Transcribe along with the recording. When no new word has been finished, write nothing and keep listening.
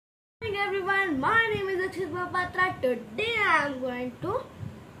Good morning everyone, my name is Akshat Mohapatra. Today I am going to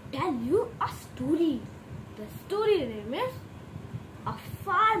tell you a story. The story name is A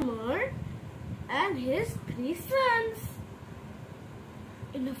Farmer and His Three Sons.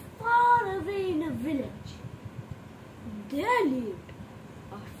 In a far away in a village, there lived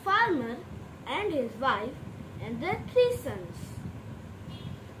a farmer and his wife and their three sons.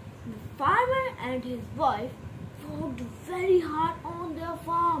 The farmer and his wife worked very hard on their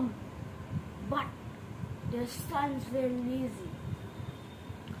farm, but their sons were lazy.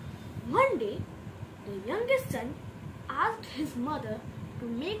 One day, the youngest son asked his mother to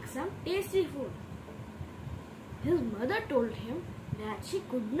make some tasty food. His mother told him that she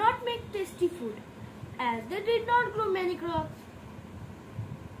could not make tasty food as they did not grow many crops.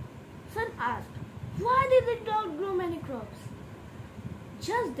 Son asked why they did not grow many crops.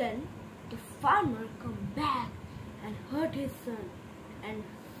 Just then, the farmer came back and hurt his son and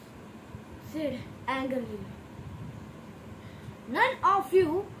said angrily, "None of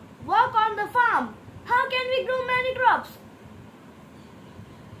you work on the farm. How can we grow many crops?"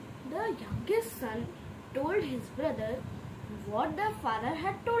 The youngest son told his brother what their father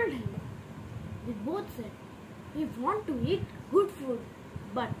had told him. They both said, "We want to eat good food,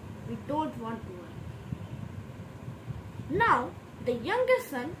 but we don't want to work." Now, the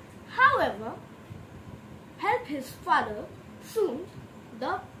youngest son, however, helped his father. Soon,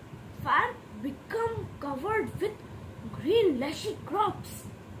 the farm became covered with green lushy crops.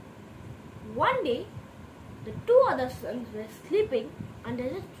 One day, the two other sons were sleeping under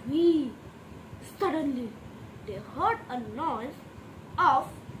a tree. Suddenly, they heard a noise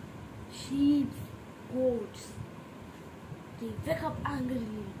of sheep, goats. They wake up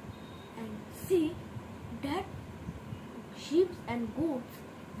angrily and see that sheep and goats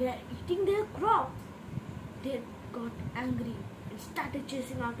were eating their crops. They got angry and started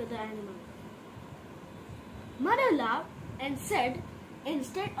chasing after the animal. Mother laughed and said,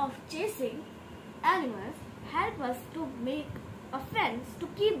 "Instead of chasing animals, help us to make a fence to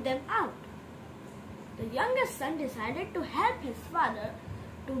keep them out." The youngest son decided to help his father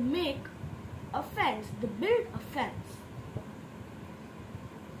to make a fence, to build a fence.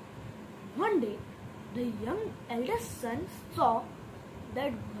 One day, the eldest son saw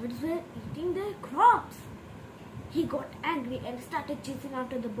that birds were eating their crops. He got angry and started chasing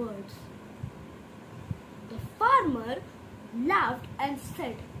after the birds. The farmer laughed and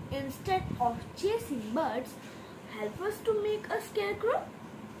said, "Instead of chasing birds, help us to make a scarecrow."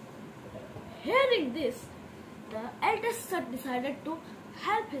 Hearing this, the eldest son decided to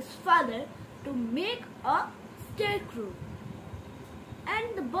help his father to make a scarecrow.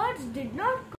 And the birds did not